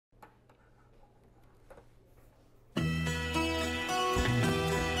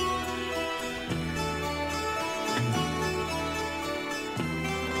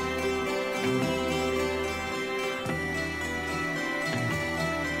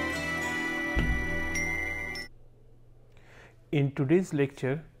In today's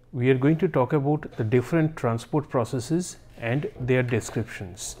lecture, we are going to talk about the different transport processes and their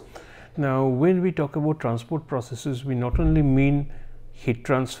descriptions. Now, when we talk about transport processes, we not only mean heat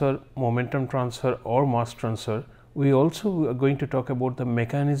transfer, momentum transfer or mass transfer, we also are going to talk about the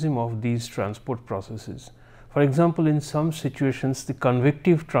mechanism of these transport processes. For example, in some situations, the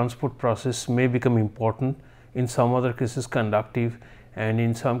convective transport process may become important, in some other cases conductive, and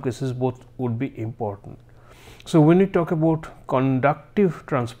in some cases both would be important. So, when we talk about conductive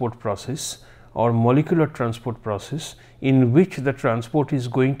transport process or molecular transport process, in which the transport is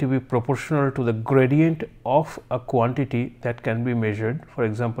going to be proportional to the gradient of a quantity that can be measured. For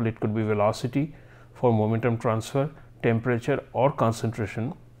example, it could be velocity for momentum transfer, temperature or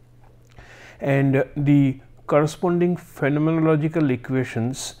concentration, and the corresponding phenomenological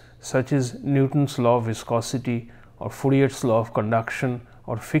equations such as Newton's law of viscosity or Fourier's law of conduction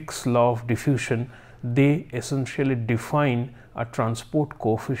or Fick's law of diffusion, they essentially define a transport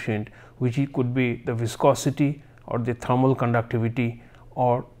coefficient, which could be the viscosity or the thermal conductivity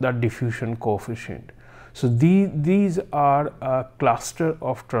or the diffusion coefficient. So, these are a cluster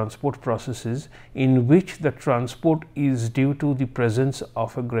of transport processes in which the transport is due to the presence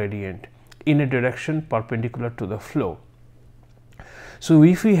of a gradient in a direction perpendicular to the flow. So,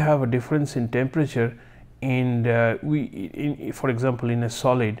 if we have a difference in temperature and for example, in a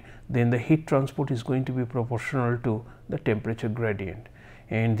solid, then the heat transport is going to be proportional to the temperature gradient,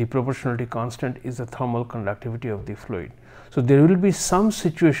 and the proportionality constant is the thermal conductivity of the fluid. So, there will be some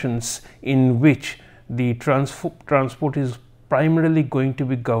situations in which the transport is primarily going to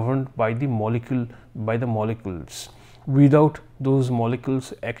be governed by the molecules without those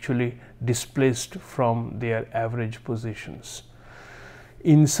molecules actually displaced from their average positions.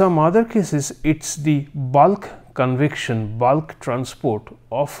 In some other cases, it is the bulk convection, bulk transport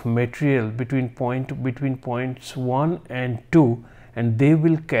of material between points 1 and 2, and they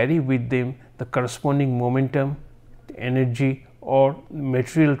will carry with them the corresponding momentum, energy or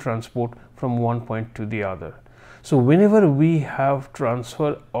material transport from one point to the other. So, whenever we have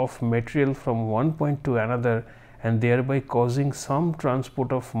transfer of material from one point to another and thereby causing some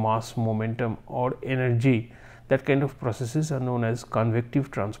transport of mass, momentum or energy, that kind of processes are known as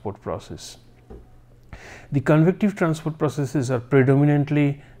convective transport process. The convective transport processes are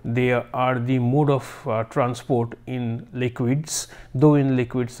predominantly, they are the mode of transport in liquids, though in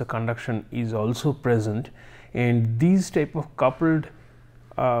liquids the conduction is also present, and these type of coupled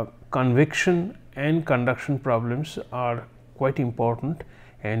convection and conduction problems are quite important,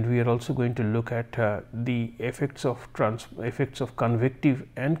 and we are also going to look at the effects of convective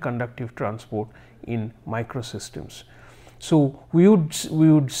and conductive transport in microsystems. So, we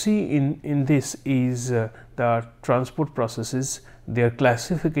would see in this is the transport processes, their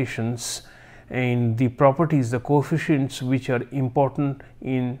classifications and the properties, the coefficients which are important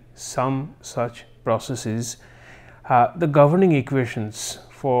in some such processes, the governing equations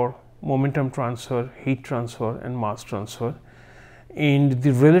for momentum transfer, heat transfer and mass transfer, and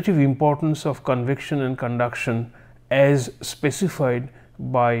the relative importance of convection and conduction as specified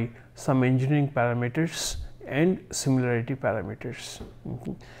by some engineering parameters and similarity parameters,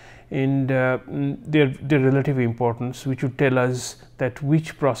 and their relative importance, which would tell us that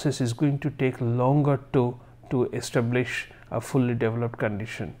which process is going to take longer to establish a fully developed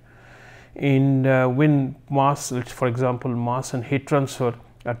condition. And when mass, for example, mass and heat transfer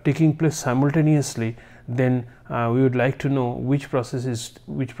are taking place simultaneously, then we would like to know which process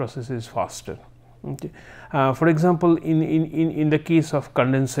is faster. Okay. For example, in the case of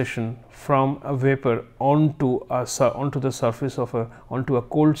condensation from a vapor onto the surface of onto a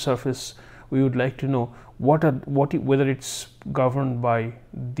cold surface, we would like to know whether it's governed by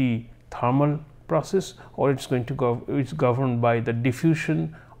the thermal process or it's governed by the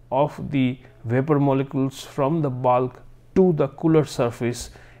diffusion of the vapor molecules from the bulk to the cooler surface,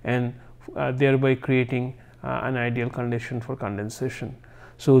 and thereby creating an ideal condition for condensation.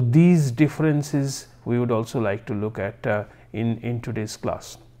 So, these differences we would also like to look at in today's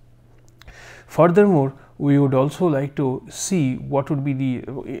class. Furthermore, we would also like to see what would be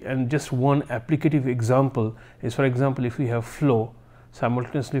and just one applicative example is, for example, if we have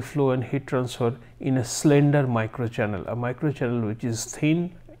simultaneously flow and heat transfer in a slender microchannel, a microchannel which is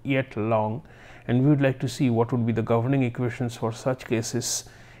thin yet long, and we would like to see what would be the governing equations for such cases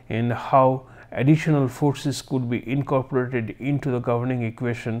and how additional forces could be incorporated into the governing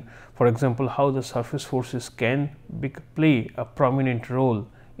equation. For example, how the surface forces can play a prominent role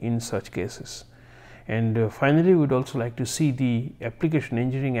in such cases. And finally, we would also like to see the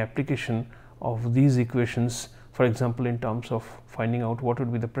engineering application of these equations, for example, in terms of finding out what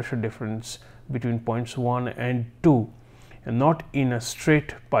would be the pressure difference between points 1 and 2 and not in a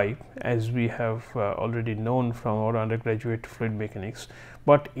straight pipe as we have already known from our undergraduate fluid mechanics,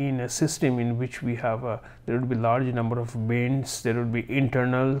 but in a system in which we have there would be large number of bends, there would be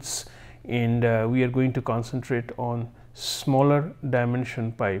internals, and we are going to concentrate on smaller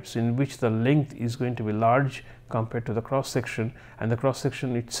dimension pipes in which the length is going to be large compared to the cross section, and the cross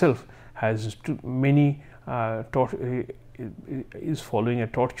section itself has many is following a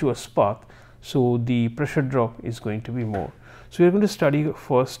tortuous path. So, the pressure drop is going to be more. So, we are going to start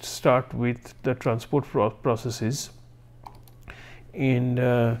with the transport processes, and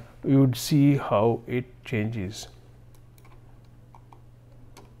we would see how it changes.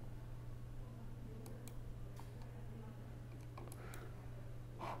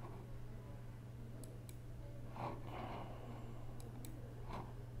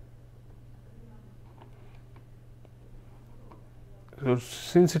 So,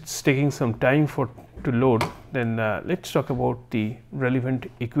 since it is taking some time to load, then let us talk about the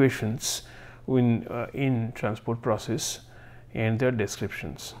relevant equations in transport process and their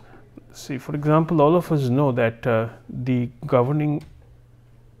descriptions. See, for example, all of us know that the governing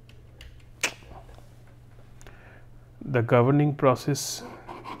process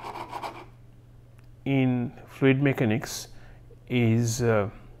in fluid mechanics is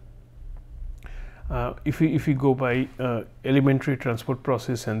if we go by elementary transport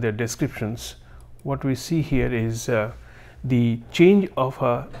process and their descriptions, what we see here is the change of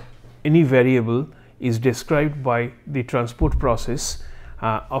any variable is described by the transport process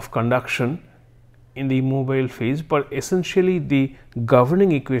of conduction in the immobile phase, but essentially the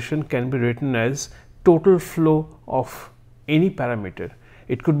governing equation can be written as total flow of any parameter.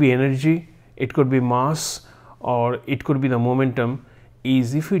 It could be energy, it could be mass, or it could be the momentum.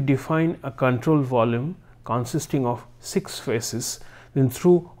 Is if we define a control volume consisting of 6 phases, then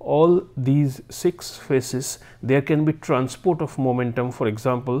through all these 6 phases there can be transport of momentum, for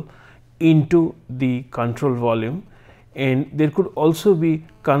example, into the control volume, and there could also be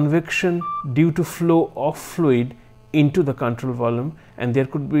convection due to flow of fluid into the control volume, and there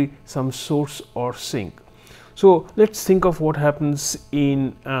could be some source or sink. So, let us think of what happens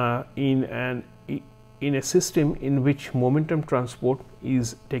in a system in which momentum transport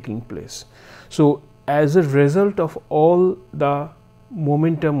is taking place. So, as a result of all the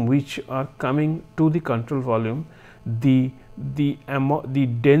momentum which are coming to the control volume, the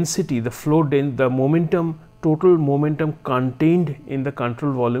density, the flow the momentum, total momentum contained in the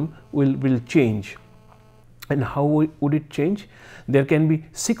control volume will change. And how would it change? There can be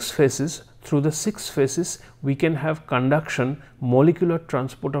 6 phases. Through the 6 phases we can have conduction, molecular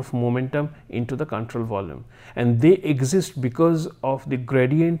transport of momentum into the control volume, and they exist because of the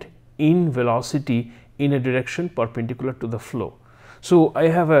gradient in velocity in a direction perpendicular to the flow. So, I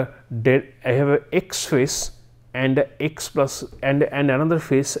have a x phase and a x plus and another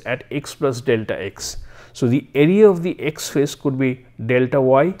phase at x plus delta x. So, the area of the x phase could be delta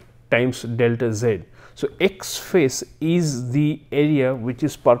y times delta z. So, x phase is the area which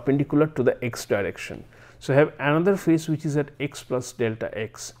is perpendicular to the x direction. So, I have another phase which is at x plus delta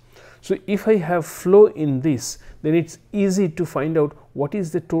x. So, if I have flow in this, then it is easy to find out what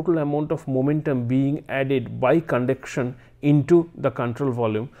is the total amount of momentum being added by conduction into the control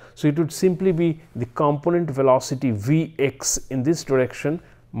volume. So, it would simply be the component velocity V x in this direction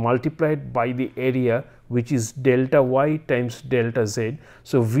multiplied by the area, which is delta y times delta z.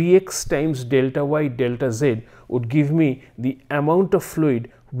 So, V x times delta y delta z would give me the amount of fluid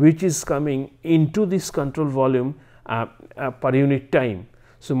which is coming into this control volume per unit time.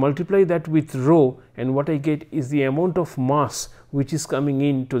 So, multiply that with rho, and what I get is the amount of mass which is coming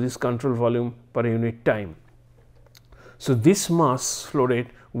into this control volume per unit time. So, this mass flow rate,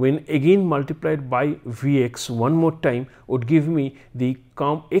 when again multiplied by V x one more time, would give me the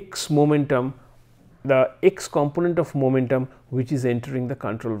x momentum, the x component of momentum which is entering the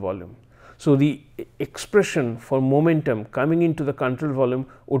control volume. So, the expression for momentum coming into the control volume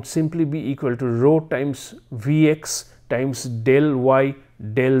would simply be equal to rho times V x times del y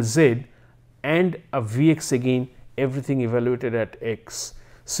del z and a V x again, everything evaluated at x.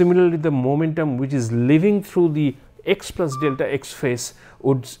 Similarly, the momentum which is living through the x plus delta x phase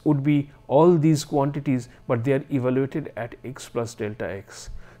would be all these quantities, but they are evaluated at x plus delta x.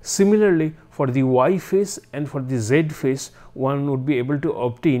 Similarly, for the y phase and for the z phase, one would be able to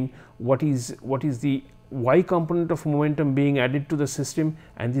obtain what is the y component of momentum being added to the system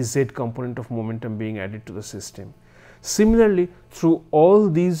and the z component of momentum being added to the system. Similarly, through all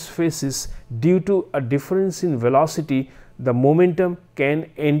these phases, due to a difference in velocity, the momentum can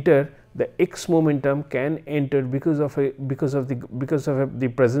enter the x momentum can enter because of the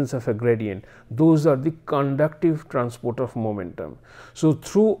presence of a gradient. Those are the conductive transport of momentum. So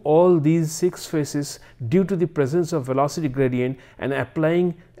through all these 6 phases, due to the presence of velocity gradient and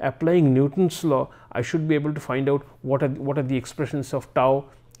applying Newton's law, I should be able to find out what are the expressions of tau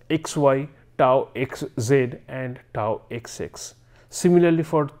xy, tau xz and tau xx. Similarly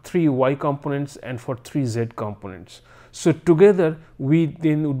for 3 y components and for 3 z components. So together we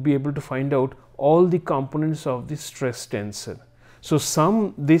then would be able to find out all the components of the stress tensor. So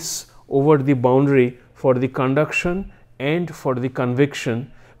sum this over the boundary for the conduction and for the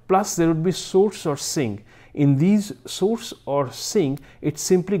convection, plus there would be source or sink. In these source or sink, it's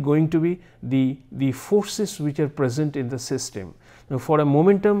simply going to be the forces which are present in the system. Now for a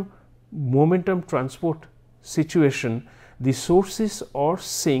momentum transport situation, the sources or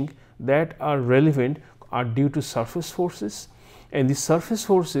sink that are relevant are due to surface forces, and the surface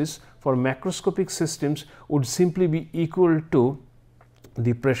forces for macroscopic systems would simply be equal to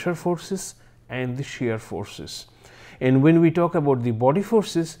the pressure forces and the shear forces. And when we talk about the body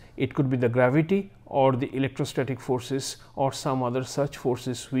forces, it could be the gravity or the electrostatic forces or some other such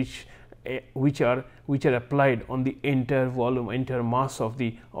forces which are applied on the entire volume, entire mass of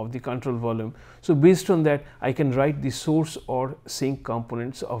the control volume. So based on that, I can write the source or sink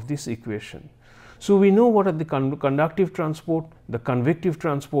components of this equation. So we know what are the conductive transport, the convective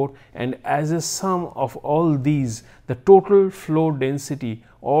transport, and as a sum of all these, the total flow density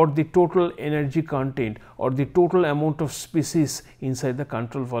or the total energy content or the total amount of species inside the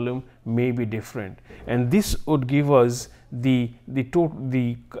control volume may be different, and this would give us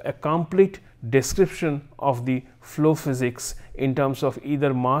a complete description of the flow physics in terms of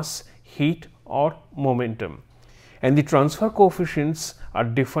either mass, heat or momentum. And the transfer coefficients are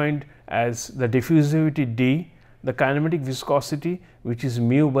defined as the diffusivity d, the kinematic viscosity which is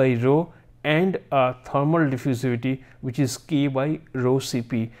mu by rho, and thermal diffusivity which is k by rho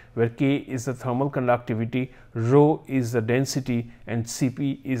Cp, where k is the thermal conductivity, rho is the density and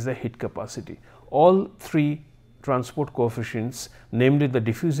Cp is the heat capacity. All 3 transport coefficients, namely the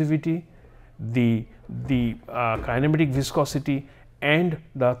diffusivity, the kinematic viscosity and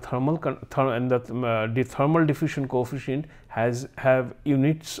the thermal diffusion coefficient have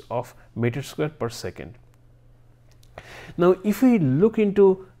units of meter square per second. Now if we look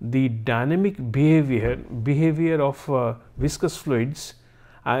into the dynamic behavior of viscous fluids,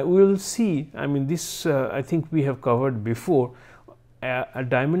 we will see, I mean this I think we have covered before, a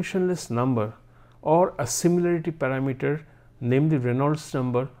dimensionless number or a similarity parameter named the Reynolds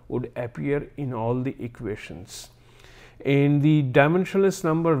number would appear in all the equations. And the dimensionless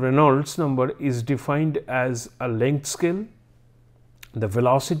number Reynolds number is defined as a length scale, the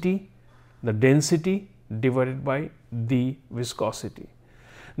velocity, the density divided by the viscosity.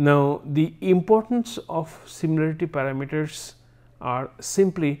 Now the importance of similarity parameters are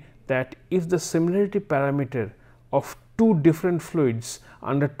simply that if the similarity parameter of 2 different fluids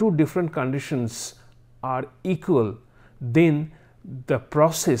under 2 different conditions are equal, then the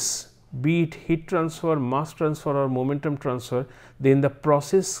process, be it heat transfer, mass transfer or momentum transfer, then the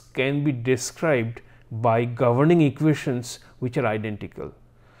process can be described by governing equations which are identical.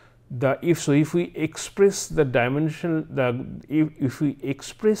 If we express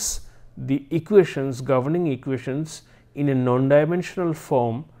the equations, governing equations in a non-dimensional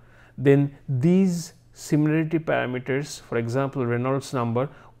form, then these similarity parameters, for example Reynolds number,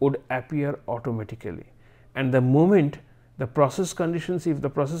 would appear automatically. And the moment the process conditions, if the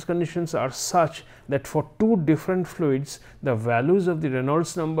process conditions are such that for 2 different fluids the values of the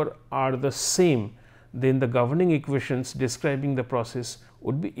Reynolds number are the same, then the governing equations describing the process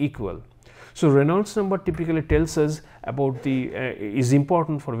would be equal. So Reynolds number typically tells us about is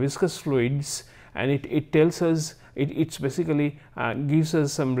important for viscous fluids, and it tells us, it's basically gives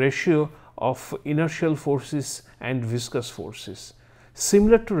us some ratio of inertial forces and viscous forces.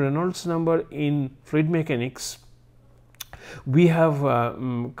 Similar to Reynolds number in fluid mechanics, we have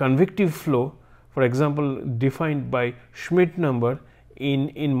convective flow, for example defined by Schmidt number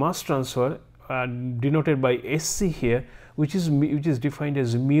in mass transfer, denoted by SC here, which is defined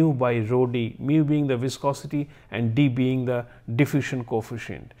as mu by rho d, mu being the viscosity and d being the diffusion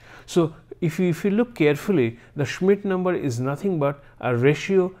coefficient. So if you look carefully, the Schmidt number is nothing but a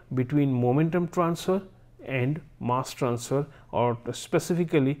ratio between momentum transfer and mass transfer, or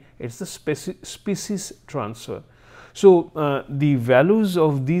specifically it is the species transfer. So the values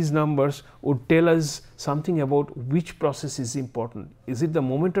of these numbers would tell us something about which process is important. Is it the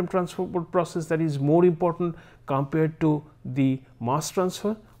momentum transport process that is more important compared to the mass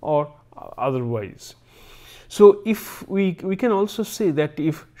transfer, or otherwise? So, if we can also say that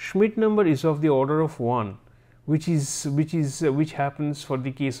if Schmidt number is of the order of 1, which happens for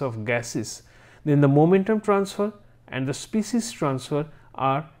the case of gases, then the momentum transfer and the species transfer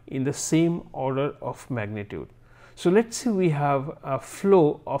are in the same order of magnitude. So, let us say we have a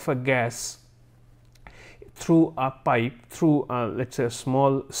flow of a gas through a pipe, through let us say a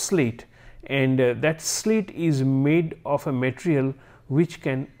small slit, and that slit is made of a material which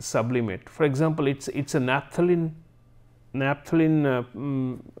can sublimate. For example, it is a naphthalene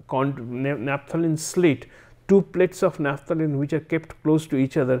slit, two plates of naphthalene which are kept close to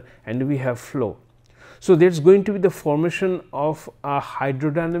each other, and we have flow. So, there is going to be the formation of a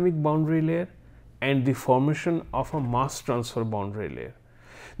hydrodynamic boundary layer and the formation of a mass transfer boundary layer.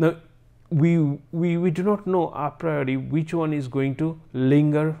 Now, we do not know a priori which one is going to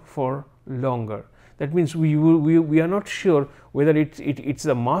linger for longer. That means, we are not sure whether it is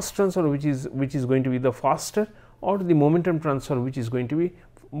the mass transfer which is going to be the faster, or the momentum transfer which is going to be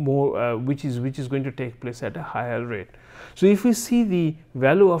more which is going to take place at a higher rate. So, if we see the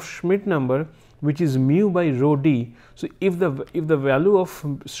value of Schmidt number, which is mu by rho d. So, if the value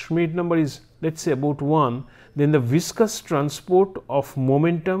of Schmidt number is, let us say, about 1, then the viscous transport of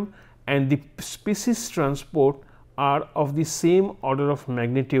momentum and the species transport are of the same order of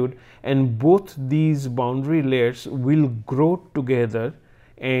magnitude, and both these boundary layers will grow together,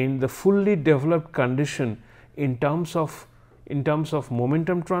 and the fully developed condition in terms of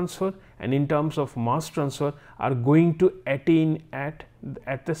momentum transfer and in terms of mass transfer are going to attain at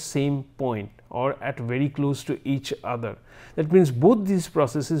the same point or at very close to each other. That means, both these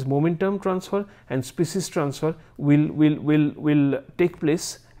processes, momentum transfer and species transfer, will take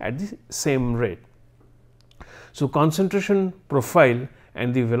place at the same rate. So, concentration profile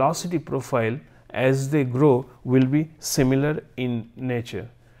and the velocity profile as they grow will be similar in nature.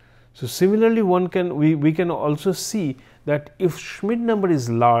 So, similarly, we can also see that if Schmidt number is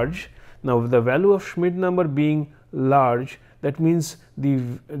large, now the value of Schmidt number being large, that means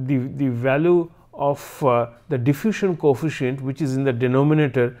the value of the diffusion coefficient, which is in the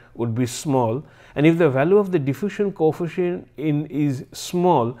denominator, would be small, and if the value of the diffusion coefficient is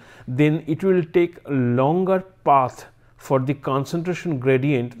small, then it will take a longer path for the concentration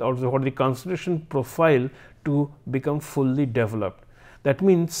gradient or for the concentration profile to become fully developed. That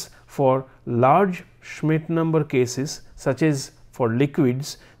means, for large Schmidt number cases, such as for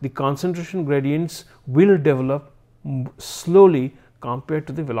liquids, the concentration gradients will develop slowly compared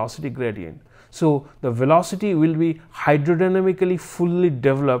to the velocity gradient. So, the velocity will be hydrodynamically fully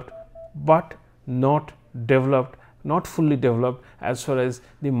developed, but not fully developed as far as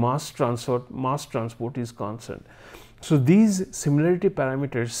the mass transport is concerned. So, these similarity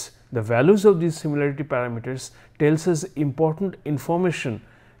parameters, the values of these similarity parameters tells us important information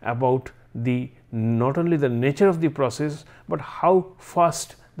about not only the nature of the process, but how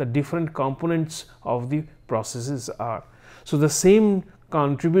fast the different components of the processes are. So, the same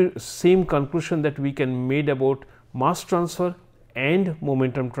conclusion that we can made about mass transfer and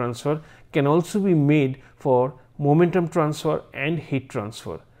momentum transfer can also be made for momentum transfer and heat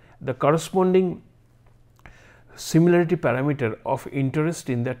transfer. The corresponding similarity parameter of interest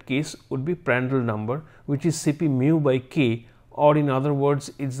in that case would be Prandtl number, which is Cp mu by k, or in other words,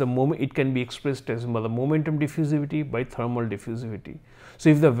 it can be expressed as the momentum diffusivity by thermal diffusivity. So,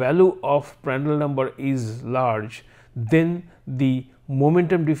 if the value of Prandtl number is large, then the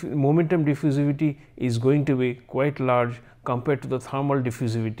momentum diffusivity is going to be quite large compared to the thermal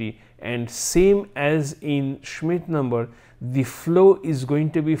diffusivity, and same as in Schmidt number, the flow is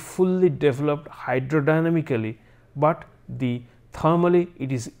going to be fully developed hydrodynamically, but the thermally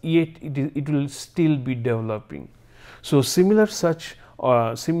it will still be developing. So, similar such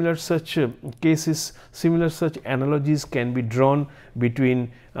cases, similar such analogies can be drawn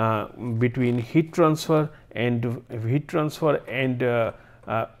between heat transfer and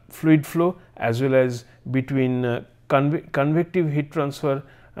fluid flow, as well as between convective heat transfer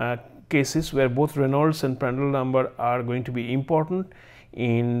cases, where both Reynolds and Prandtl number are going to be important,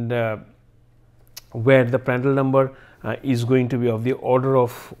 and where the Prandtl number is going to be of the order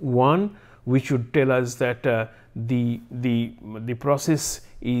of 1, which would tell us that the process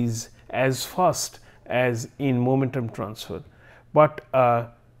is as fast as in momentum transfer. But a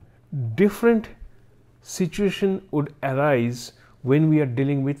different situation would arise when we are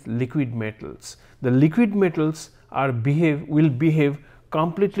dealing with liquid metals. The liquid metals will behave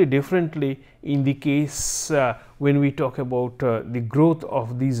completely differently in the case when we talk about the growth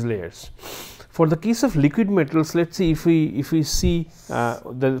of these layers. For the case of liquid metals, let us see if we see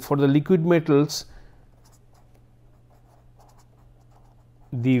for the liquid metals,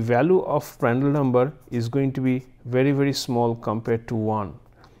 the value of Prandtl number is going to be very small compared to 1.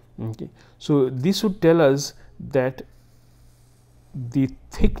 Okay. So, this would tell us that the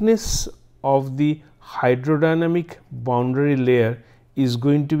thickness of the hydrodynamic boundary layer is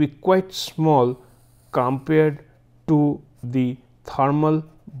going to be quite small compared to the thermal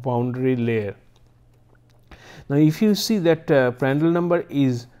boundary layer. Now, if you see that Prandtl number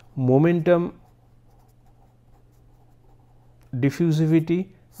is momentum diffusivity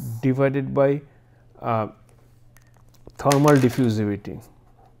divided by thermal diffusivity.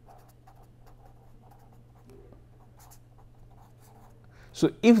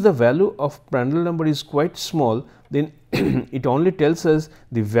 So, if the value of Prandtl number is quite small, then it only tells us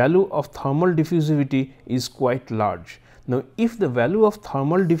the value of thermal diffusivity is quite large. Now, if the value of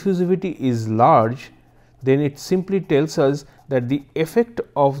thermal diffusivity is large, then it simply tells us that the effect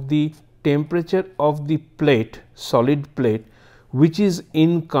of the temperature of the plate, solid plate, which is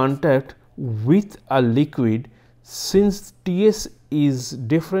in contact with a liquid, since Ts is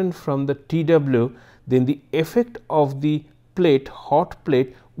different from the Tw, then the effect of the plate, hot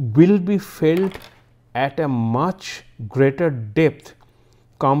plate, will be felt at a much greater depth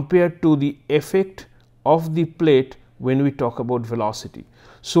compared to the effect of the plate when we talk about velocity.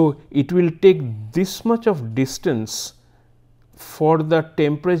 So, it will take this much of distance for the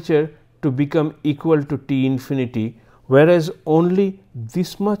temperature to become equal to T infinity, whereas only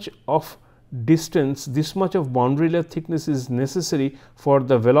this much of distance, this much of boundary layer thickness is necessary for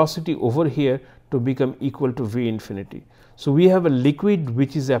the velocity over here to become equal to V infinity. So, we have a liquid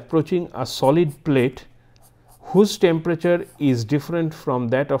which is approaching a solid plate whose temperature is different from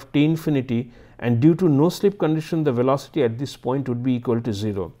that of T infinity, and due to no slip condition the velocity at this point would be equal to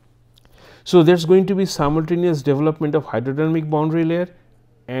 0. So, there is going to be simultaneous development of hydrodynamic boundary layer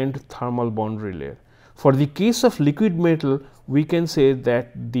and thermal boundary layer. For the case of liquid metal, we can say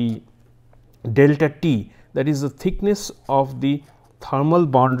that the delta T, that is the thickness of the thermal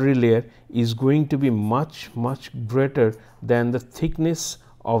boundary layer, is going to be much greater than the thickness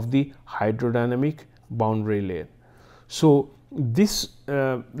of the hydrodynamic boundary layer. So, this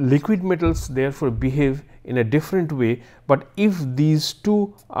liquid metals therefore behave in a different way, but if these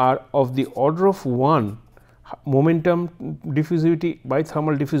two are of the order of 1, momentum diffusivity by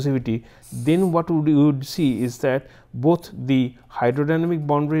thermal diffusivity, then what we would see is that both the hydrodynamic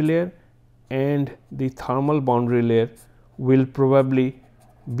boundary layer and the thermal boundary layer will probably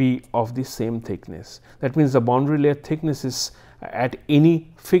be of the same thickness. That means, the boundary layer thicknesses at any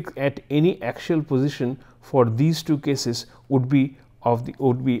axial position for these two cases would be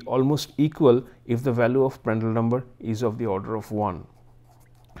almost equal if the value of Prandtl number is of the order of 1.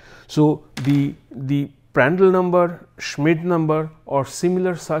 So, the Prandtl number, Schmidt number or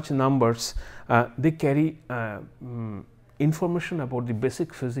similar such numbers, they carry information about the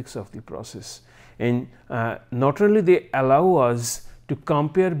basic physics of the process, and not only they allow us to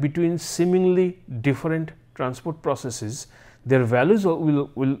compare between seemingly different transport processes, their values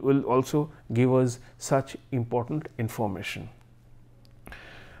will also give us such important information.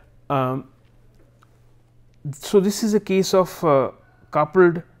 So, this is a case of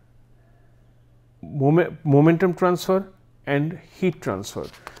coupled momentum transfer and heat transfer.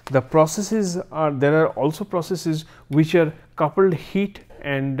 The processes are, there are also processes which are coupled heat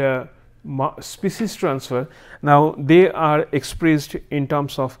and species transfer. Now, they are expressed in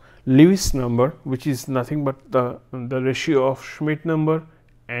terms of Lewis number, which is nothing but the ratio of Schmidt number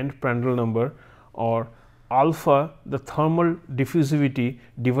and Prandtl number, or alpha the thermal diffusivity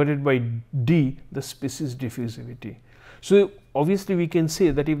divided by d the species diffusivity. So, obviously, we can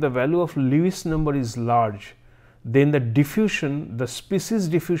say that if the value of Lewis number is large, then the diffusion, the species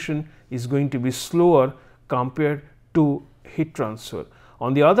diffusion is going to be slower compared to heat transfer.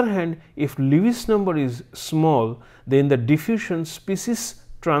 On the other hand, if Lewis number is small, then the diffusion species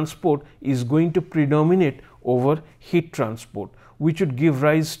transport is going to predominate over heat transport, which would give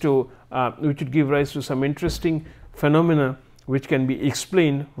rise to some interesting phenomena which can be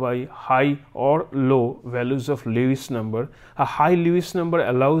explained by high or low values of Lewis number. A high Lewis number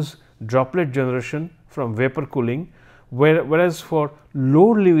allows droplet generation from vapor cooling, whereas for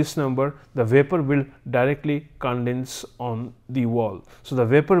low Lewis number the vapor will directly condense on the wall. So, the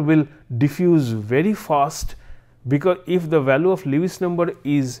vapor will diffuse very fast, because if the value of Lewis number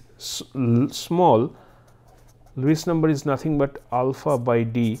is small, Lewis number is nothing but alpha by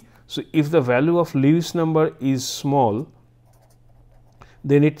d. So, if the value of Lewis number is small,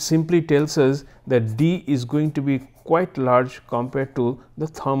 then it simply tells us that d is going to be quite large compared to the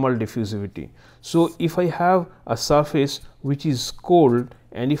thermal diffusivity. So, if I have a surface which is cold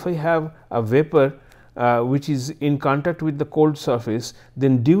and if I have a vapor which is in contact with the cold surface,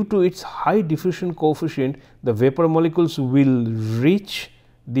 then due to its high diffusion coefficient, the vapor molecules will reach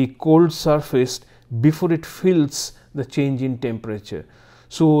the cold surface before it feels the change in temperature.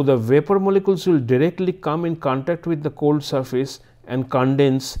 So, the vapor molecules will directly come in contact with the cold surface and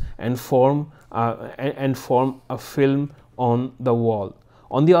condense and form a film on the wall.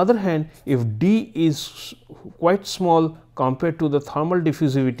 On the other hand, if D is quite small compared to the thermal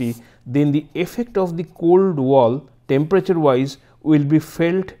diffusivity, then the effect of the cold wall temperature wise will be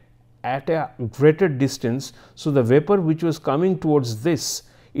felt at a greater distance. So, the vapor which was coming towards this,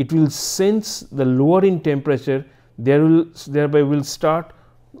 it will sense the lower in temperature, thereby will start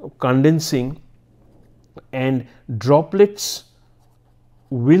condensing, and droplets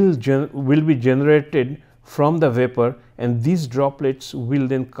will be generated from the vapor, and these droplets will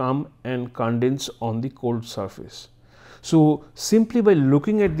then come and condense on the cold surface. So, simply by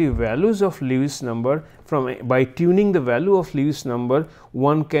looking at the values of Lewis number, by tuning the value of Lewis number,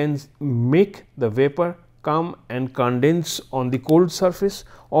 one can make the vapor come and condense on the cold surface,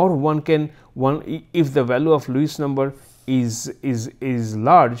 or if the value of Lewis number is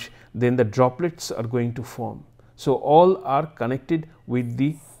large, then the droplets are going to form. So, all are connected with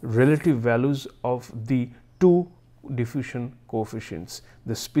the relative values of the two diffusion coefficients,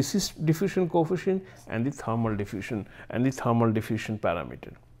 the species diffusion coefficient and the thermal diffusion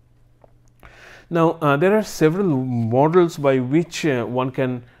parameter. Now, there are several models by which one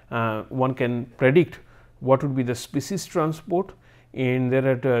can predict what would be the species transport, and there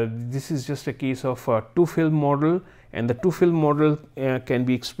are this is just a case of a two film model, and the two film model can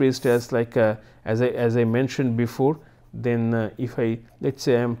be expressed as like as I mentioned before. Then if let us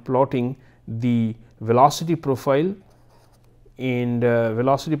say I am plotting the velocity profile, and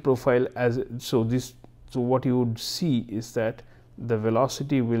velocity profile as so what you would see is that the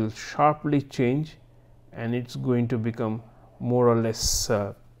velocity will sharply change, and it is going to become more or less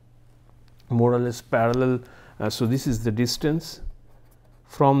parallel. So, this is the distance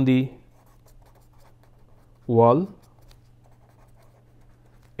from the wall,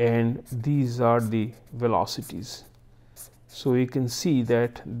 and these are the velocities. So, you can see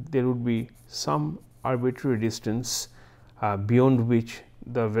that there would be some arbitrary distance beyond which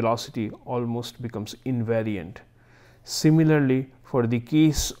the velocity almost becomes invariant. Similarly, for the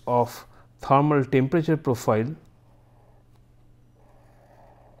case of thermal temperature profile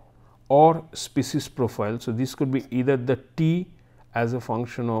or species profile. So, this could be either the T as a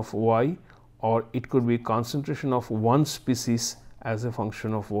function of y, or it could be concentration of one species as a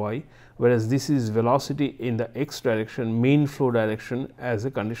function of y, whereas this is velocity in the x direction, main flow direction as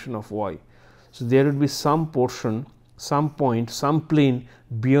a condition of y. So, there would be some portion, some point, some plane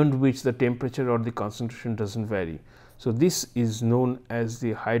beyond which the temperature or the concentration does not vary. So, this is known as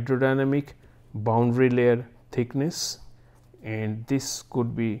the hydrodynamic boundary layer thickness, and this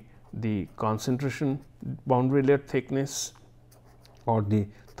could be the concentration boundary layer thickness or the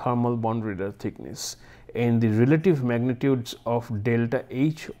thermal boundary layer thickness, and the relative magnitudes of delta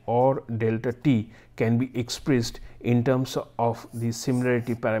H or delta T can be expressed in terms of the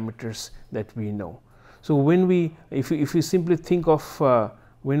similarity parameters that we know. So, when we if we simply think of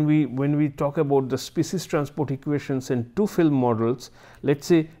when we talk about the species transport equations and two film models, let us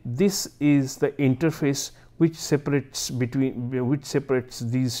say this is the interface which separates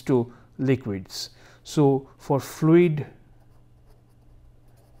these two liquids. So, for fluid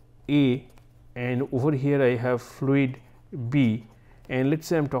A, and over here I have fluid B, and let us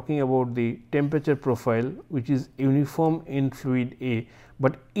say I am talking about the temperature profile which is uniform in fluid A,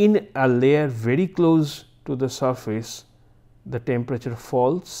 but in a layer very close to the surface the temperature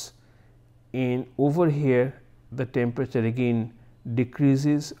falls, and over here the temperature again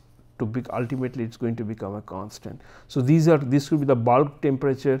decreases to ultimately it is going to become a constant. So, this could be the bulk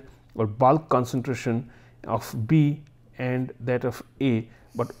temperature or bulk concentration of B and that of A,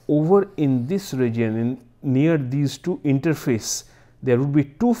 but over in this region near these two interface there would be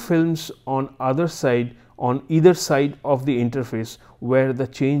two films on either side of the interface where the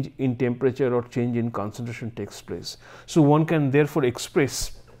change in temperature or change in concentration takes place. So, one can therefore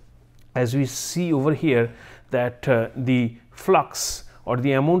express, as we see over here, that the flux or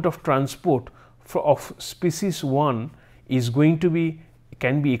the amount of transport of species 1 is going to be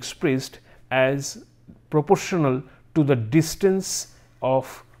can be expressed as proportional to the distance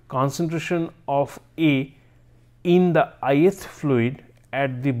of concentration of A in the ith fluid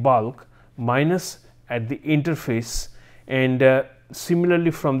at the bulk minus at the interface, and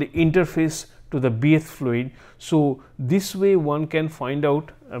similarly from the interface to the bth fluid. So, this way one can find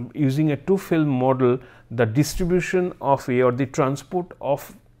out using a two film model the distribution of A or the transport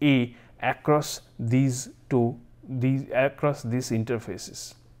of A across these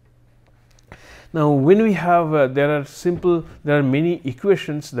interfaces. Now, when we have there are many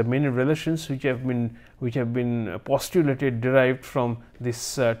equations, the many relations which have been postulated, derived from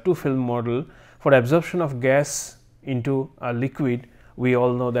this two film model. For absorption of gas into a liquid, we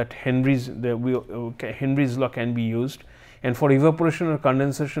all know that Henry's law can be used, and for evaporation or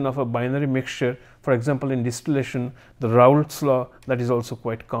condensation of a binary mixture, for example in distillation, the Raoult's law, that is also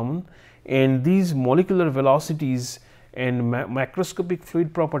quite common. And these molecular velocities and macroscopic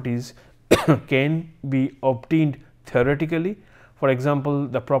fluid properties can be obtained theoretically. For example,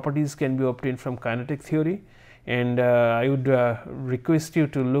 the properties can be obtained from kinetic theory, and I would request you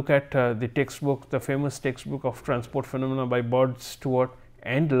to look at the textbook, the famous textbook of transport phenomena by Bird, Stewart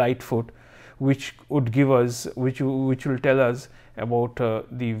and Lightfoot, which would give us, which will tell us about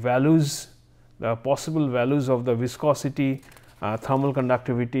the values, the possible values of the viscosity, thermal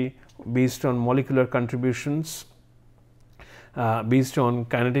conductivity based on molecular contributions, based on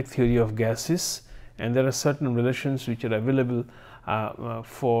kinetic theory of gases, and there are certain relations which are available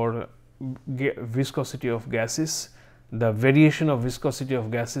for viscosity of gases, the variation of viscosity of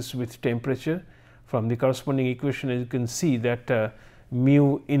gases with temperature. From the corresponding equation, as you can see that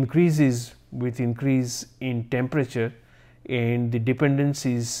mu increases with increase in temperature, and the dependence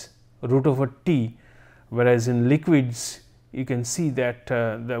is root over T, whereas in liquids you can see that,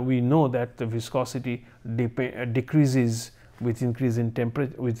 we know that the viscosity decreases with increase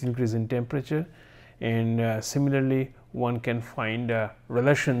in temperature, and similarly one can find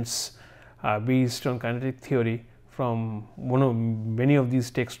relations based on kinetic theory from many of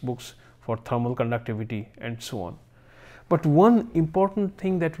these textbooks for thermal conductivity and so on. But one important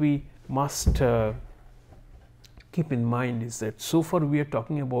thing that we must keep in mind is that so far we are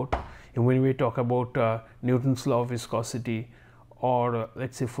talking about, when we talk about Newton's law of viscosity, or let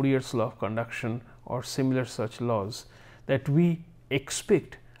us say Fourier's law of conduction or similar such laws, that we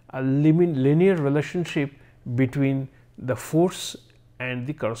expect a linear relationship between the force and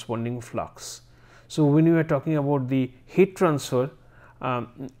the corresponding flux. So, when we are talking about the heat transfer,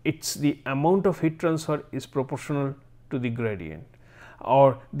 it's the amount of heat transfer is proportional to the gradient,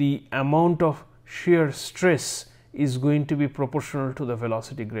 or the amount of shear stress is going to be proportional to the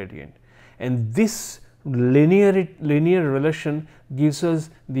velocity gradient, and this linear relation gives us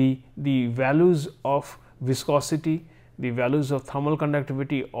the values of viscosity, the values of thermal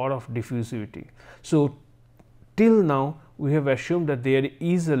conductivity or of diffusivity. So, till now we have assumed that there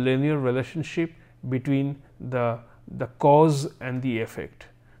is a linear relationship between the cause and the effect,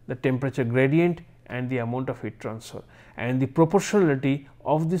 the temperature gradient and the amount of heat transfer, and the proportionality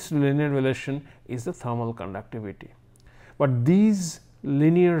of this linear relation is the thermal conductivity. But these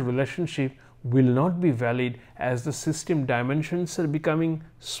linear relationship will not be valid as the system dimensions are becoming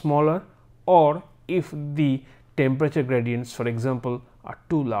smaller, or if the temperature gradients, for example, are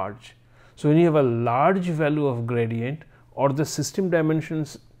too large. So, when you have a large value of gradient or the system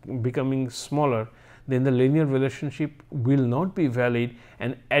dimensions becoming smaller, then the linear relationship will not be valid,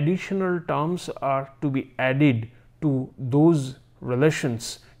 and additional terms are to be added to those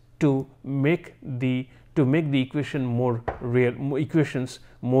relations to make the equations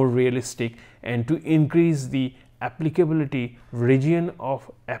more realistic, and to increase the region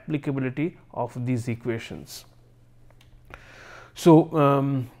of applicability of these equations.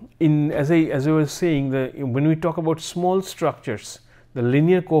 So, as I was saying, when we talk about small structures, the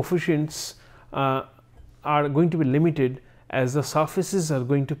linear coefficients are going to be limited, as the surfaces are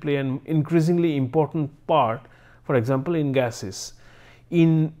going to play an increasingly important part, for example, in gases.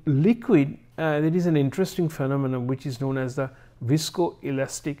 In liquid, there is an interesting phenomenon which is known as the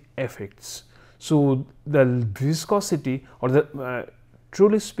viscoelastic effects. So, the viscosity, or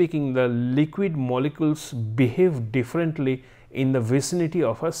truly speaking, the liquid molecules behave differently in the vicinity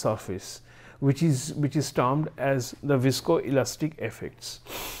of a surface, which is termed as the viscoelastic effects.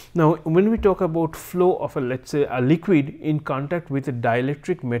 Now, when we talk about flow of let us say a liquid in contact with a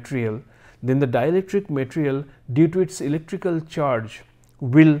dielectric material, then the dielectric material, due to its electrical charge,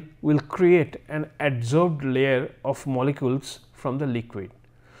 will create an adsorbed layer of molecules from the liquid.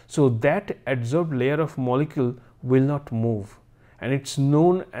 So, that adsorbed layer of molecule will not move, and it is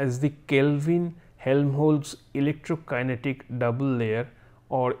known as the Kelvin-Helmholtz electrokinetic double layer,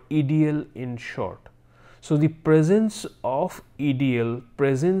 or EDL in short. So, the presence of EDL,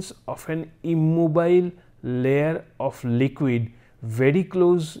 presence of an immobile layer of liquid very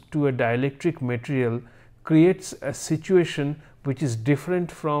close to a dielectric material, creates a situation which is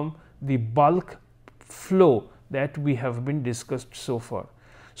different from the bulk flow that we have been discussed so far.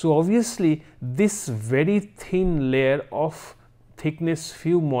 So, obviously, this very thin layer of thickness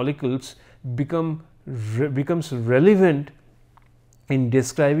few molecules becomes relevant in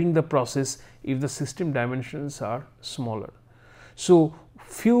describing the process if the system dimensions are smaller. So,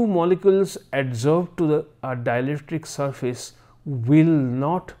 few molecules adsorbed to the dielectric surface will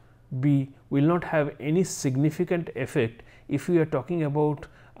not have any significant effect if we are talking about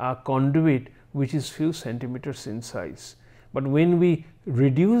a conduit which is few centimeters in size. But when we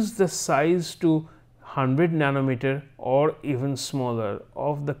reduce the size to 100 nanometer or even smaller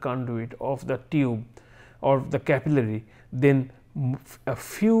of the conduit, of the tube or the capillary, then a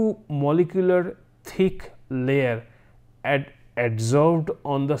few molecular thick layer adsorbed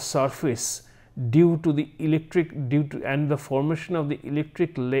on the surface due to the and the formation of the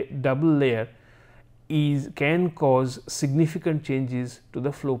electric double layer can cause significant changes to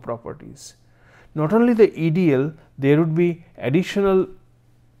the flow properties. Not only the EDL, there would be additional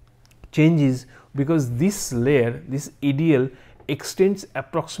changes because this layer, this EDL, extends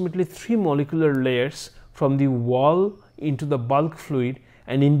approximately 3 molecular layers from the wall into the bulk fluid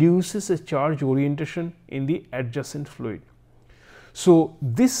and induces a charge orientation in the adjacent fluid. So,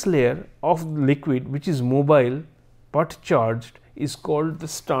 this layer of liquid which is mobile but charged is called the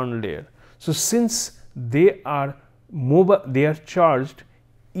stern layer. So, since they are charged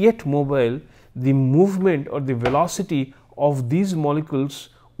yet mobile, the movement or the velocity of these molecules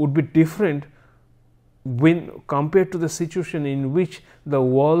would be different when compared to the situation in which the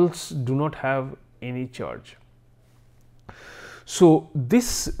walls do not have any charge. So,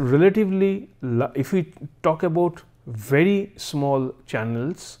 this relatively, if we talk about very small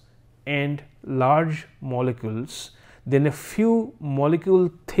channels and large molecules, then a few molecule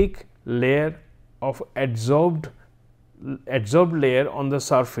thick layer of adsorbed layer on the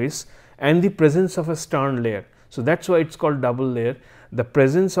surface and the presence of a stern layer. So, that is why it is called double layer. The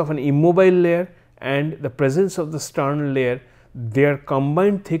presence of an immobile layer and the presence of the stern layer, their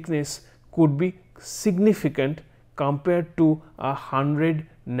combined thickness could be significant compared to a 100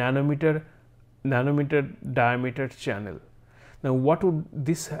 nanometer diameter channel. Now, what would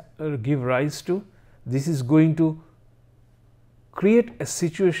this give rise to? This is going to create a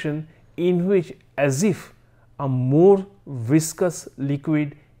situation in which, as if a more viscous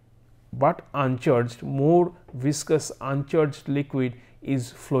liquid but uncharged, more viscous uncharged liquid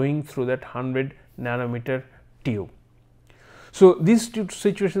is flowing through that 100 nanometer tube. So, these two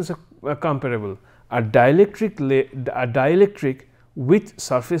situations are comparable. A dielectric with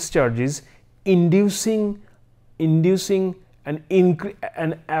surface charges inducing an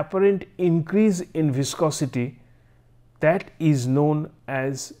apparent increase in viscosity, that is known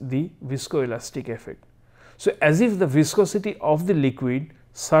as the viscoelastic effect. So, as if the viscosity of the liquid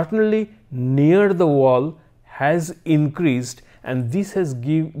certainly near the wall has increased, and this has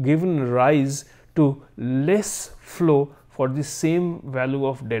given rise to less flow for the same value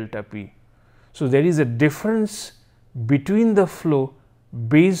of delta P. So, there is a difference between the flow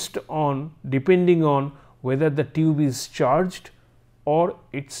based on, depending on whether the tube is charged or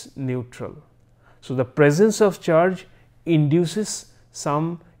it is neutral. So, the presence of charge induces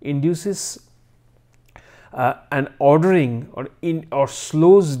an ordering or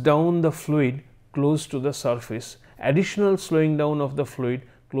slows down the fluid close to the surface, additional slowing down of the fluid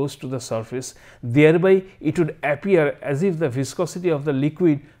close to the surface, thereby it would appear as if the viscosity of the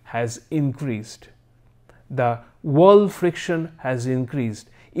liquid has increased, the wall friction has increased.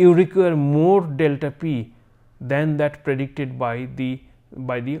 You require more delta P than that predicted by the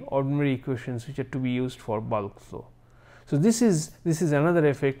ordinary equations which are to be used for bulk flow. So, this is another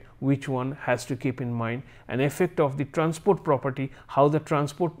effect which one has to keep in mind, an effect of the transport property, how the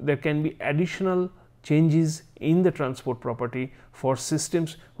transport, there can be additional changes in the transport property for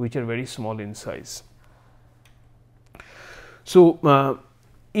systems which are very small in size. So,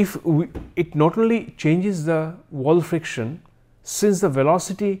 it not only changes the wall friction, since the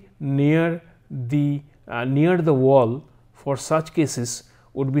velocity near the wall for such cases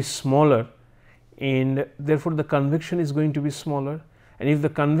would be smaller, and therefore, the convection is going to be smaller, and if the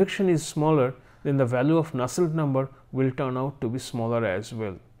convection is smaller, then the value of Nusselt number will turn out to be smaller as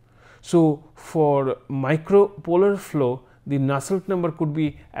well. So, for micropolar flow, the Nusselt number could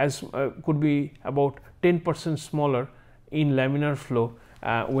be about 10% smaller in laminar flow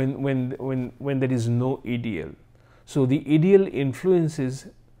when there is no EDL. So, the EDL influences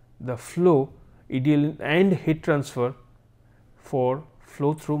the flow, EDL and heat transfer for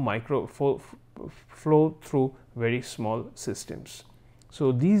flow through very small systems.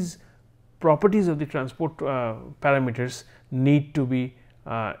 So, these properties of the transport parameters need to be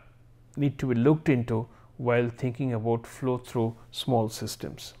looked into while thinking about flow through small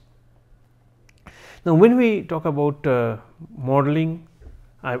systems. Now, when we talk about modeling,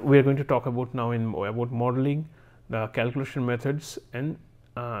 we are going to talk about now about modeling, the calculation methods and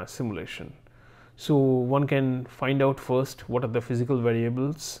simulation. So, one can find out first what are the physical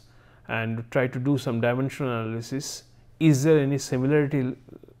variables and try to do some dimensional analysis. Is there any similarity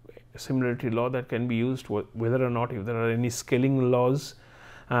law that can be used, whether or not if there are any scaling laws.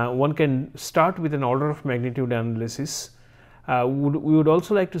 One can start with an order of magnitude analysis. We would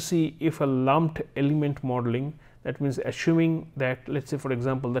also like to see if a lumped element modeling, that means assuming that, let us say for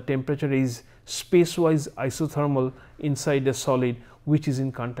example, the temperature is space wise isothermal inside a solid which is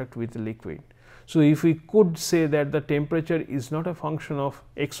in contact with the liquid. So, if we could say that the temperature is not a function of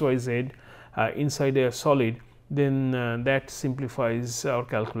x, y, z inside a solid, then that simplifies our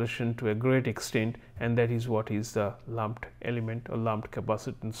calculation to a great extent, and that is what is the lumped element or lumped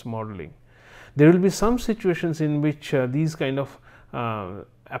capacitance modeling. There will be some situations in which these kind of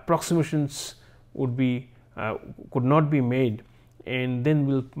approximations would be could not be made, and then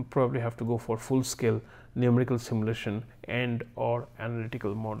we will probably have to go for full scale numerical simulation and or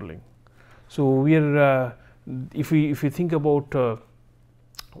analytical modeling. So, we are if we think about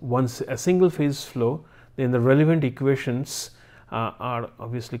once a single phase flow, then the relevant equations are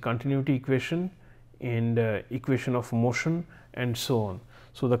obviously continuity equation and equation of motion and so on.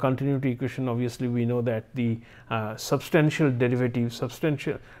 So, the continuity equation, obviously we know that the substantial derivative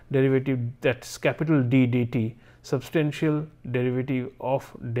that is capital D dt, substantial derivative of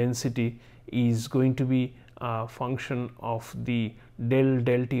density is going to be a function of the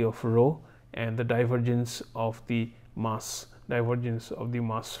del T of rho and the divergence of the mass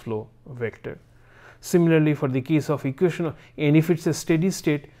flow vector. Similarly, for the case of equation and if it is a steady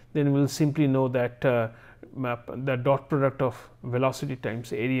state, then we will simply know that the dot product of velocity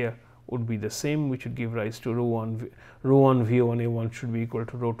times area would be the same, which would give rise to rho 1 V1 A1 should be equal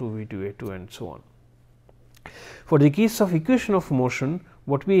to rho 2 V2 A2 and so on. For the case of equation of motion,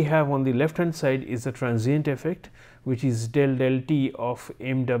 what we have on the left hand side is the transient effect, which is del T of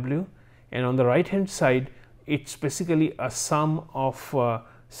mw, and on the right hand side it is basically a sum of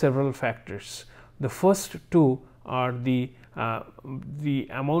several factors. The first two are the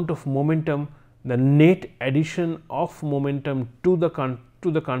amount of momentum, the net addition of momentum to the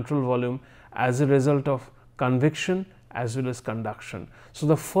control volume as a result of convection as well as conduction. So,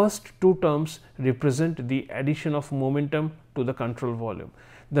 the first two terms represent the addition of momentum to the control volume.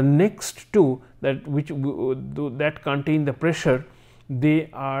 The next two that contain the pressure, they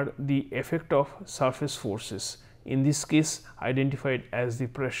are the effect of surface forces, in this case identified as the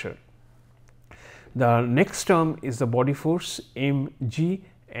pressure. The next term is the body force mg,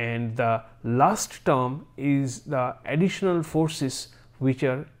 and the last term is the additional forces which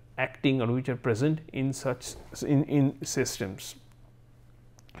are acting or which are present in such in systems.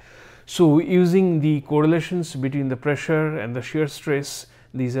 So, using the correlations between the pressure and the shear stress,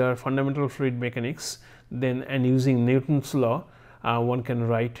 these are fundamental fluid mechanics, then and using Newton's law, one can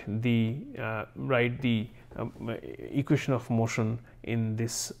write the equation of motion in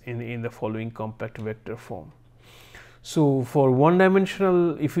the following compact vector form. So, for one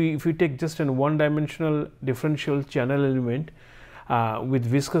dimensional, if we take just an one dimensional differential channel element with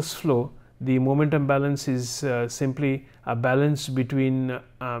viscous flow, the momentum balance is simply a balance between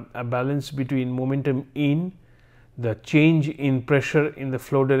momentum in, the change in pressure in the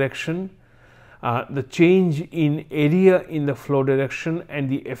flow direction, the change in area in the flow direction, and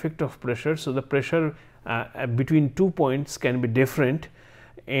the effect of pressure. So, the pressure between 2 points can be different,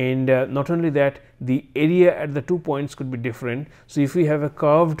 and not only that, the area at the 2 points could be different. So, if we have a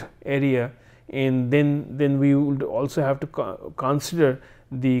curved area, and then we would also have to consider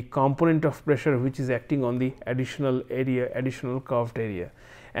the component of pressure which is acting on the additional curved area,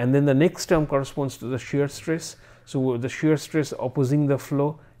 and then the next term corresponds to the shear stress. So, the shear stress opposing the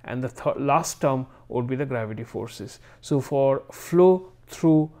flow, and the last term would be the gravity forces. So, for flow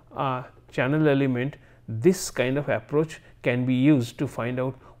through a channel element, this kind of approach can be used to find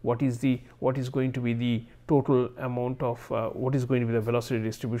out what is going to be the total amount of what is going to be the velocity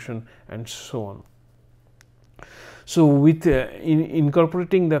distribution and so on. So, with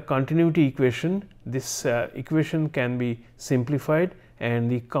incorporating the continuity equation, this equation can be simplified, and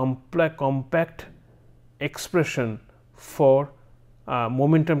the compact expression for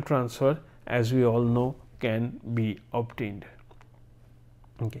momentum transfer, as we all know, can be obtained.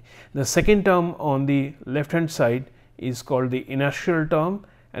 Okay. The second term on the left hand side is called the inertial term,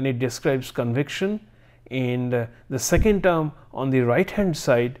 and it describes convection, and the second term on the right hand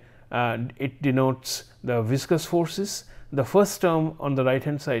side it denotes the viscous forces. The first term on the right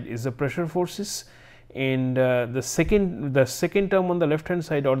hand side is the pressure forces, and the second term on the left hand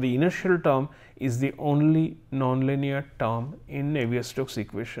side, or the inertial term, is the only nonlinear term in Navier-Stokes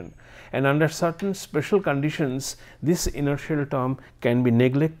equation, and under certain special conditions this inertial term can be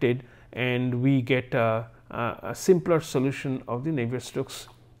neglected and we get a simpler solution of the Navier-Stokes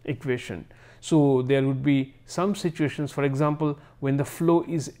equation. So, there would be some situations, for example, when the flow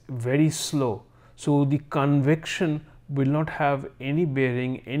is very slow. So, the convection will not have any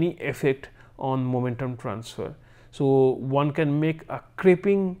bearing, any effect on momentum transfer. So, one can make a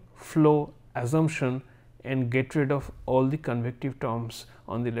creeping flow assumption and get rid of all the convective terms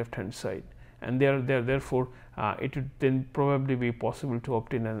on the left hand side, and therefore, it would then probably be possible to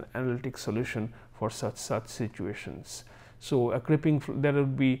obtain an analytic solution for such situations. So, a creeping there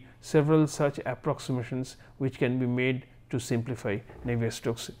would be several such approximations which can be made to simplify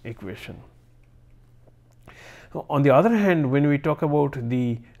Navier-Stokes equation. On the other hand, when we talk about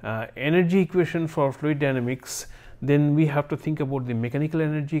the energy equation for fluid dynamics, then we have to think about the mechanical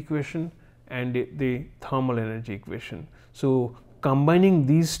energy equation and the thermal energy equation. So, combining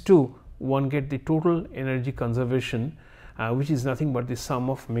these two, one get the total energy conservation, which is nothing but the sum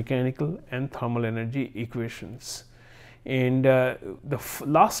of mechanical and thermal energy equations. And the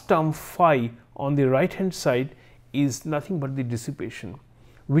last term phi on the right hand side is nothing but the dissipation,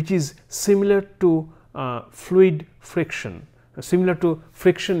 which is similar to fluid friction, similar to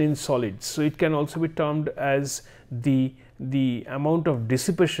friction in solids. So, it can also be termed as the amount of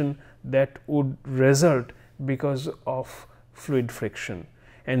dissipation that would result because of fluid friction,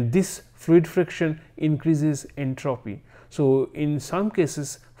 and this fluid friction increases entropy. So, in some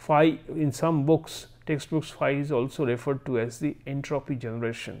cases phi, in some books, textbooks, phi is also referred to as the entropy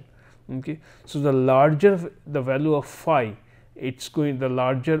generation. Okay. So, the larger the value of phi, the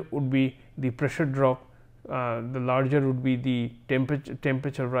larger would be the pressure drop, the larger would be the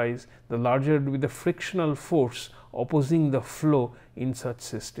temperature rise, the larger would be the frictional force opposing the flow in such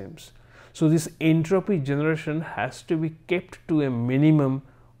systems. So, this entropy generation has to be kept to a minimum,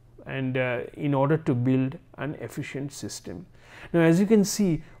 and in order to build an efficient system. Now, as you can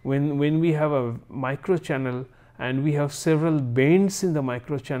see, when we have a micro channel and we have several bends in the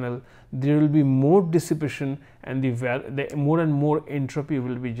micro channel, there will be more dissipation and the more and more entropy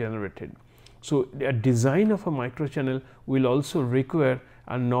will be generated. So, a design of a micro channel will also require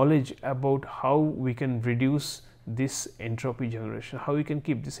a knowledge about how we can reduce this entropy generation, how we can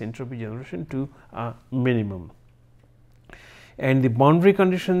keep this entropy generation to a minimum. And the boundary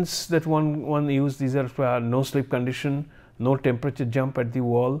conditions that one use, these are no slip condition, no temperature jump at the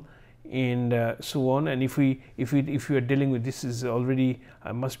wall, and so on. And if you are dealing with this, is already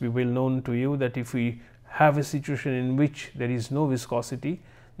must be well known to you, that if we have a situation in which there is no viscosity,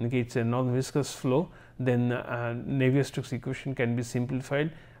 okay, it is a non-viscous flow, then Navier-Stokes equation can be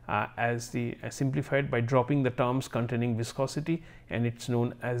simplified simplified by dropping the terms containing viscosity, and it is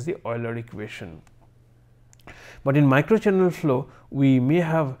known as the Euler equation. But in microchannel flow, we may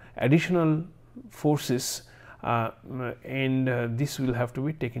have additional forces, and this will have to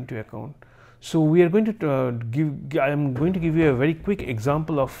be taken into account. So, we are going to I am going to give you a very quick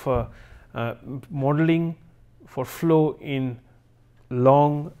example of modeling for flow in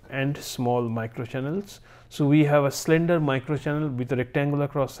long and small microchannels. So, we have a slender microchannel with a rectangular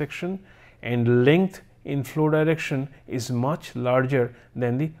cross section, and length in flow direction is much larger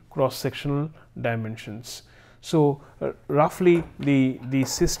than the cross sectional dimensions. So, roughly the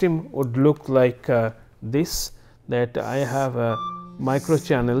system would look like this, that I have a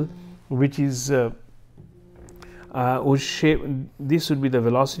microchannel which is this would be the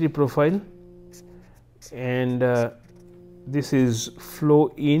velocity profile, and this is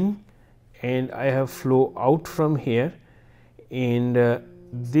flow in, and I have flow out from here, and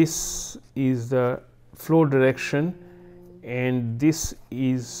this is the flow direction, and this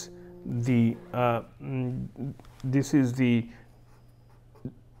is the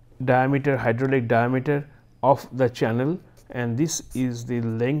diameter, hydraulic diameter of the channel, and this is the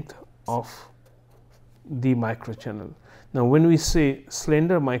length of the microchannel. Now, when we say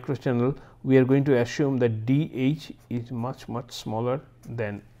slender microchannel, we are going to assume that dH is much smaller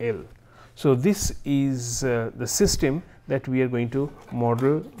than L. So, this is the system that we are going to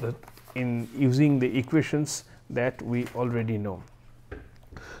model in using the equations that we already know.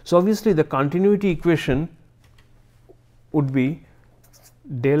 So, obviously, the continuity equation would be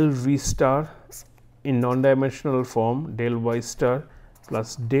del V star in non-dimensional form, del Y star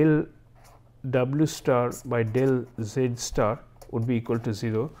plus del W star by del Z star would be equal to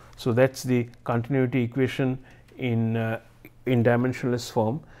 0. So, that is the continuity equation in dimensionless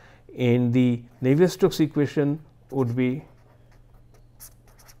form, and the Navier-Stokes equation would be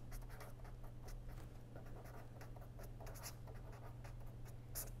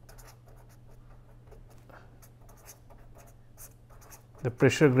the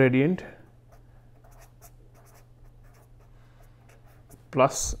pressure gradient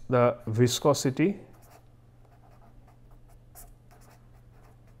plus the viscosity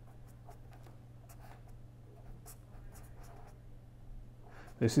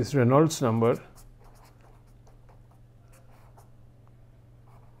this is Reynolds number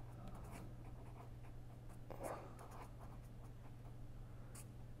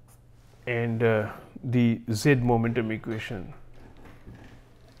and the Z momentum equation.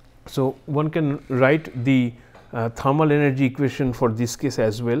 So, one can write the thermal energy equation for this case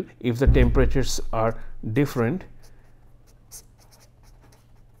as well if the temperatures are different.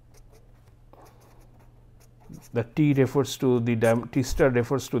 The T refers to the T star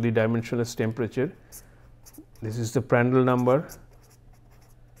refers to the dimensionless temperature. This is the Prandtl number,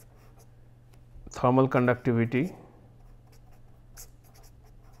 thermal conductivity,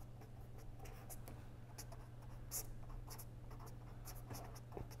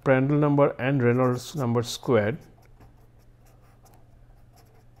 Prandtl number and Reynolds number squared.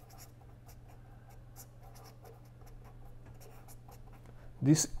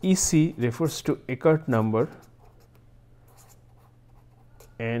 This EC refers to Eckert number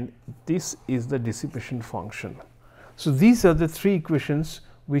and this is the dissipation function. So, these are the three equations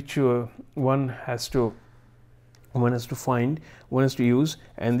which one has to find, one has to use,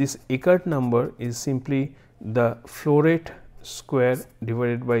 and this Eckert number is simply the flow rate square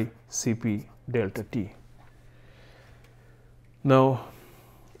divided by Cp delta T. Now,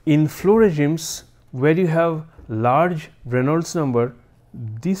 in flow regimes where you have large Reynolds number,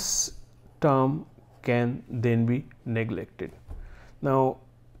 this term can then be neglected. Now,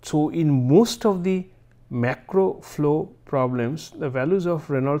 so in most of the macro flow problems, the values of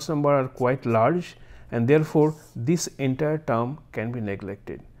Reynolds number are quite large and therefore, this entire term can be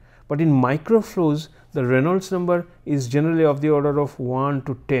neglected. But in micro flows, the Reynolds number is generally of the order of 1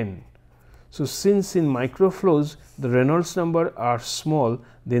 to 10. So, since in micro flows the Reynolds number are small,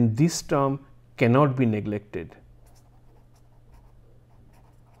 then this term cannot be neglected,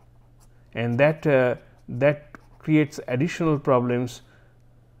 and that creates additional problems.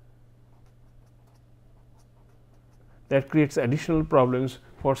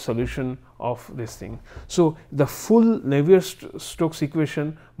 For solution of this thing. So, the full Navier-Stokes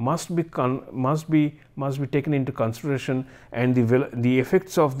equation must be taken into consideration, and the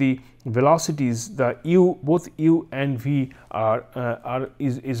effects of the velocities, the u, both u and v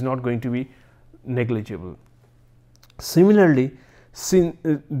is not going to be negligible. Similarly,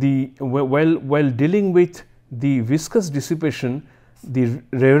 while dealing with the viscous dissipation,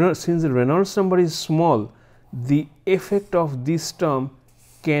 since the Reynolds number is small, the effect of this term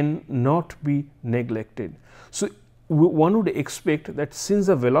cannot be neglected. So, one would expect that since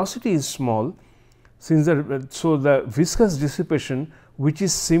the velocity is small, so the viscous dissipation, which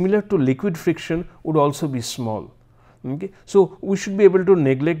is similar to liquid friction, would also be small. Okay. So, we should be able to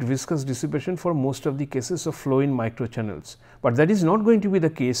neglect viscous dissipation for most of the cases of flow in microchannels, but that is not going to be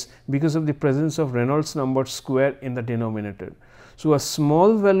the case because of the presence of Reynolds number square in the denominator. So, a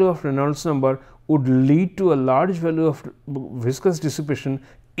small value of Reynolds number would lead to a large value of viscous dissipation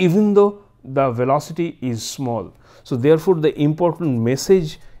even though the velocity is small. So, therefore, the important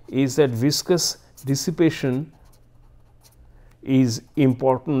message is that viscous dissipation is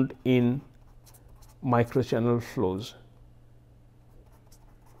important in microchannel flows,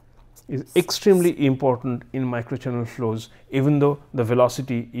 is extremely important in microchannel flows even though the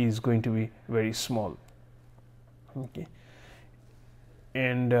velocity is going to be very small. Okay.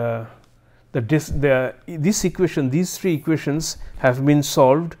 And this equation, these three equations have been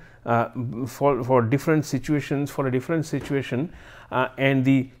solved for different situations, for a different situation, and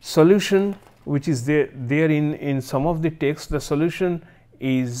the solution which is there in some of the text, the solution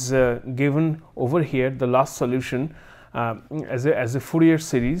is given over here, the last solution as a Fourier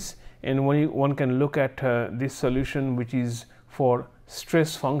series, and one can look at this solution which is for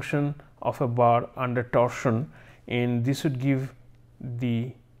stress function of a bar under torsion, and this would give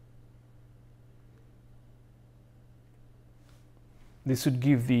the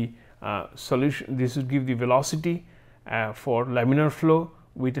solution, this would give the velocity for laminar flow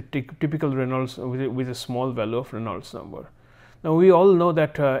with a typical Reynolds with a small value of Reynolds number. Now, we all know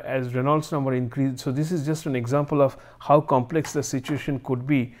that as Reynolds number increases, so this is just an example of how complex the situation could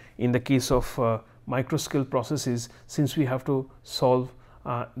be in the case of micro scale processes, since we have to solve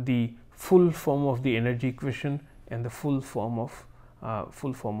the full form of the energy equation and the full form of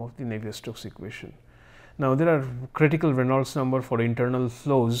the Navier-Stokes equation. Now, there are critical Reynolds number for internal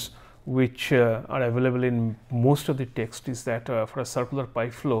flows which are available in most of the text, is that for a circular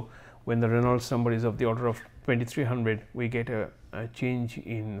pipe flow, when the Reynolds number is of the order of 2300, we get a change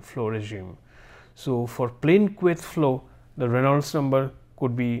in flow regime. So, for plain Kweith flow, the Reynolds number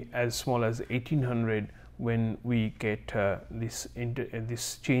could be as small as 1800 when we get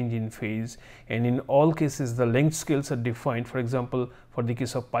this change in phase, and in all cases the length scales are defined. For example, for the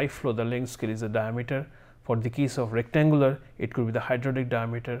case of pipe flow, the length scale is the diameter. For the case of rectangular, it could be the hydraulic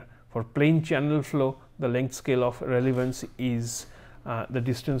diameter. For plain channel flow, the length scale of relevance is the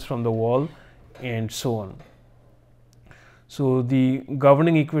distance from the wall, and so on. So, the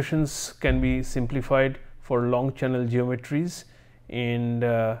governing equations can be simplified for long channel geometries,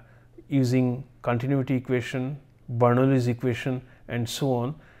 and using continuity equation, Bernoulli's equation, and so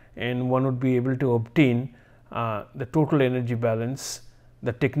on, and one would be able to obtain the total energy balance,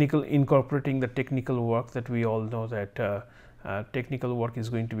 the technical, incorporating the technical work that we all know that technical work is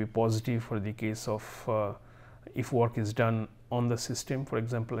going to be positive for the case of if work is done on the system, for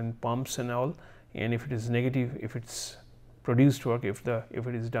example in pumps and all, and if it is negative if it's produced work if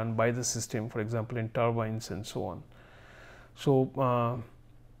it is done by the system, for example in turbines and so on. So,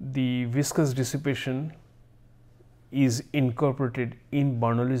 the viscous dissipation is incorporated in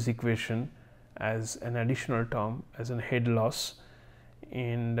Bernoulli's equation as an additional term, as a head loss,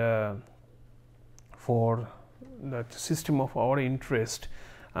 and for the system of our interest,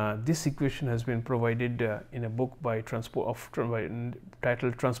 this equation has been provided in a book by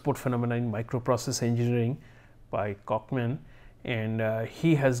titled Transport Phenomena in Microprocess Engineering by Cockman, and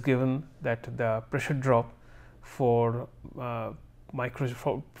he has given that the pressure drop for a micro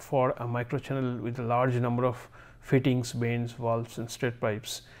channel with a large number of fittings, vanes, valves and straight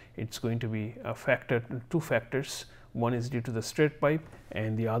pipes, it's going to be a factor, two factors. One is due to the straight pipe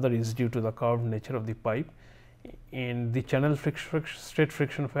and the other is due to the curved nature of the pipe, and the channel straight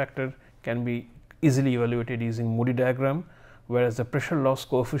friction factor can be easily evaluated using Moody diagram, whereas the pressure loss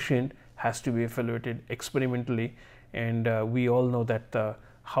coefficient has to be evaluated experimentally, and we all know that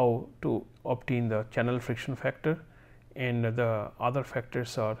how to obtain the channel friction factor, and the other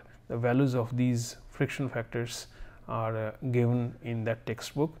factors are the values of these friction factors are given in that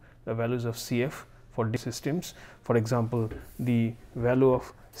textbook, the values of CF for systems. For example, the value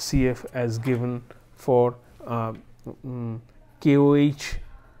of CF as given for KOH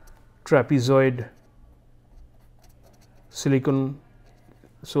trapezoid silicon.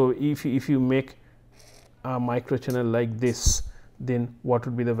 So, if you make a micro channel like this, then what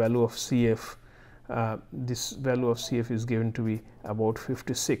would be the value of CF? This value of CF is given to be about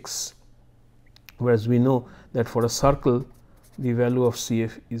 56, whereas we know that for a circle the value of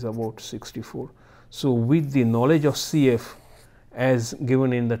CF is about 64. So, with the knowledge of CF as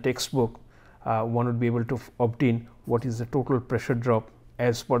given in the textbook, one would be able to obtain what is the total pressure drop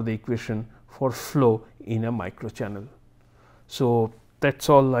as per the equation for flow in a micro channel. So, that is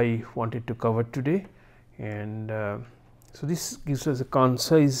all I wanted to cover today, and so this gives us a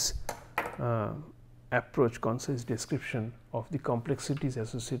concise approach, concise description of the complexities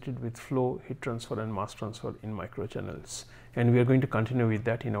associated with flow, heat transfer and mass transfer in micro channels, and we are going to continue with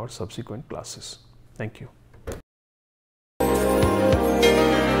that in our subsequent classes. Thank you.